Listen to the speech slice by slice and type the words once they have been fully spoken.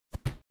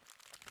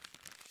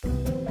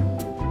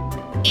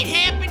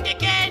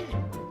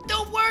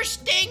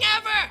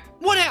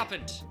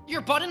happened?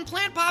 Your butt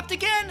implant popped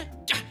again?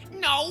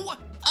 No!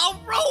 A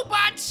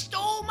robot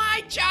stole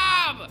my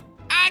job!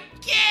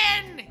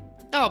 Again!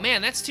 Oh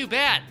man, that's too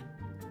bad.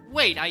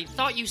 Wait, I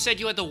thought you said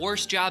you had the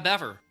worst job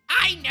ever.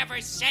 I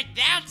never said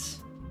that!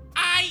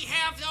 I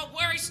have the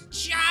worst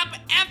job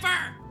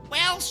ever!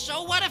 Well,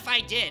 so what if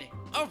I did?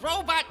 A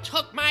robot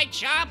took my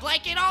job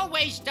like it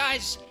always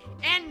does,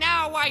 and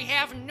now I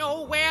have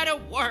nowhere to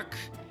work.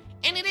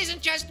 And it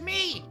isn't just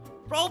me.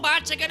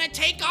 Robots are gonna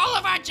take all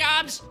of our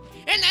jobs,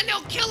 and then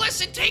they'll kill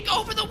us and take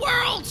over the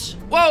world!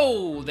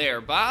 Whoa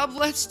there, Bob.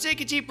 Let's take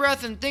a deep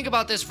breath and think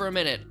about this for a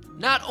minute.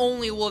 Not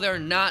only will there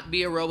not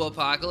be a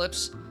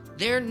robopocalypse,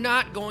 they're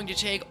not going to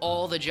take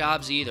all the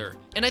jobs either.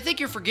 And I think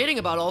you're forgetting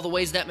about all the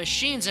ways that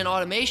machines and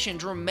automation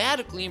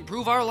dramatically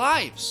improve our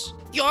lives.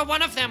 You're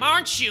one of them,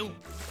 aren't you?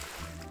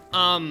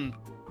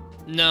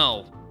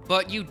 No.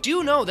 But you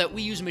do know that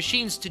we use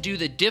machines to do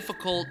the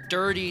difficult,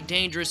 dirty,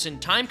 dangerous,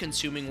 and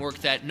time-consuming work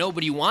that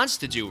nobody wants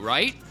to do,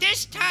 right?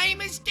 This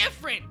time is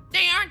different.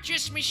 They aren't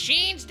just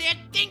machines, they're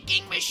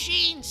thinking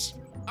machines.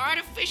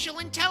 Artificial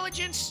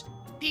intelligence.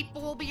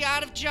 People will be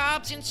out of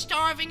jobs and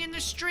starving in the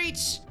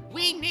streets.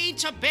 We need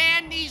to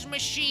ban these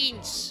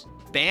machines.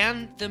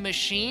 Ban the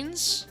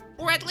machines?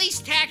 Or at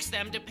least tax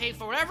them to pay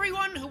for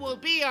everyone who will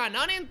be on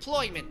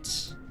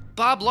unemployment.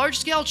 Bob,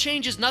 large-scale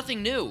change is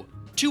nothing new.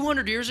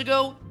 200 years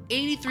ago,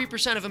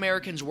 83% of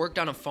Americans worked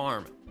on a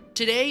farm.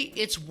 Today,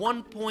 it's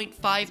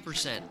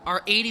 1.5%.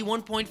 Are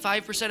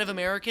 81.5% of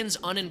Americans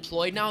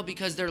unemployed now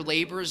because their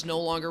labor is no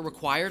longer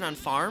required on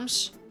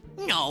farms?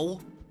 No,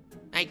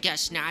 I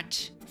guess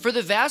not. For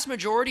the vast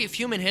majority of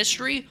human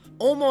history,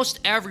 almost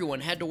everyone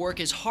had to work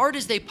as hard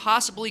as they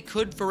possibly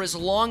could for as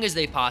long as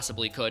they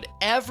possibly could,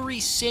 every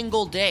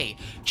single day,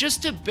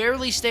 just to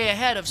barely stay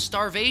ahead of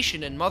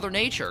starvation and Mother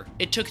Nature.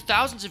 It took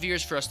thousands of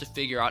years for us to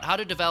figure out how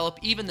to develop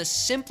even the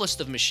simplest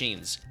of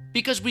machines,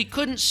 because we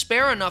couldn't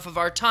spare enough of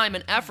our time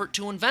and effort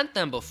to invent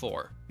them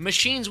before.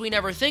 Machines we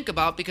never think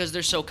about because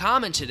they're so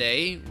common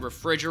today,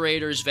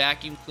 refrigerators,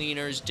 vacuum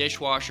cleaners,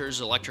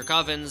 dishwashers, electric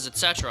ovens,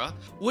 etc.,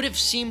 would have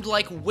seemed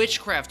like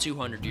witchcraft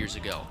 200 years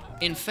ago.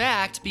 In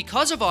fact,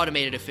 because of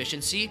automated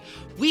efficiency,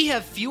 we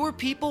have fewer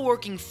people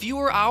working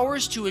fewer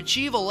hours to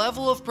achieve a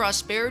level of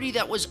prosperity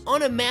that was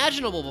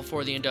unimaginable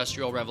before the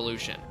Industrial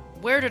Revolution.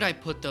 Where did I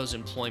put those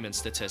employment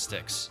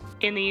statistics?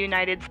 In the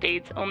United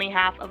States, only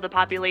half of the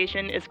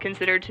population is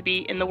considered to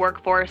be in the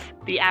workforce.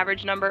 The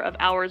average number of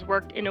hours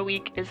worked in a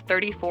week is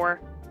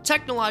 34.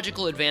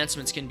 Technological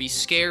advancements can be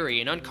scary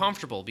and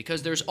uncomfortable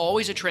because there's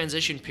always a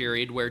transition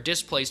period where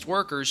displaced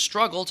workers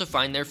struggle to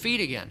find their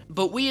feet again.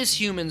 But we as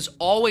humans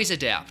always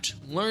adapt,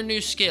 learn new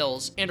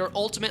skills, and are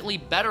ultimately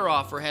better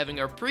off for having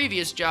our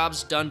previous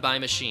jobs done by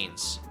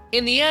machines.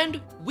 In the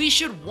end, we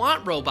should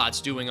want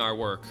robots doing our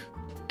work.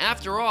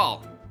 After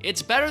all,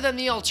 it's better than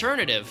the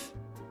alternative.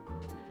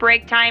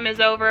 Break time is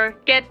over.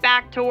 Get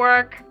back to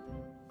work.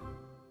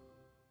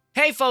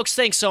 Hey folks,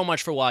 thanks so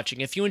much for watching.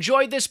 If you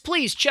enjoyed this,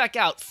 please check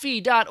out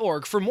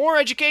fee.org for more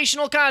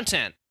educational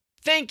content.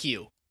 Thank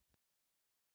you.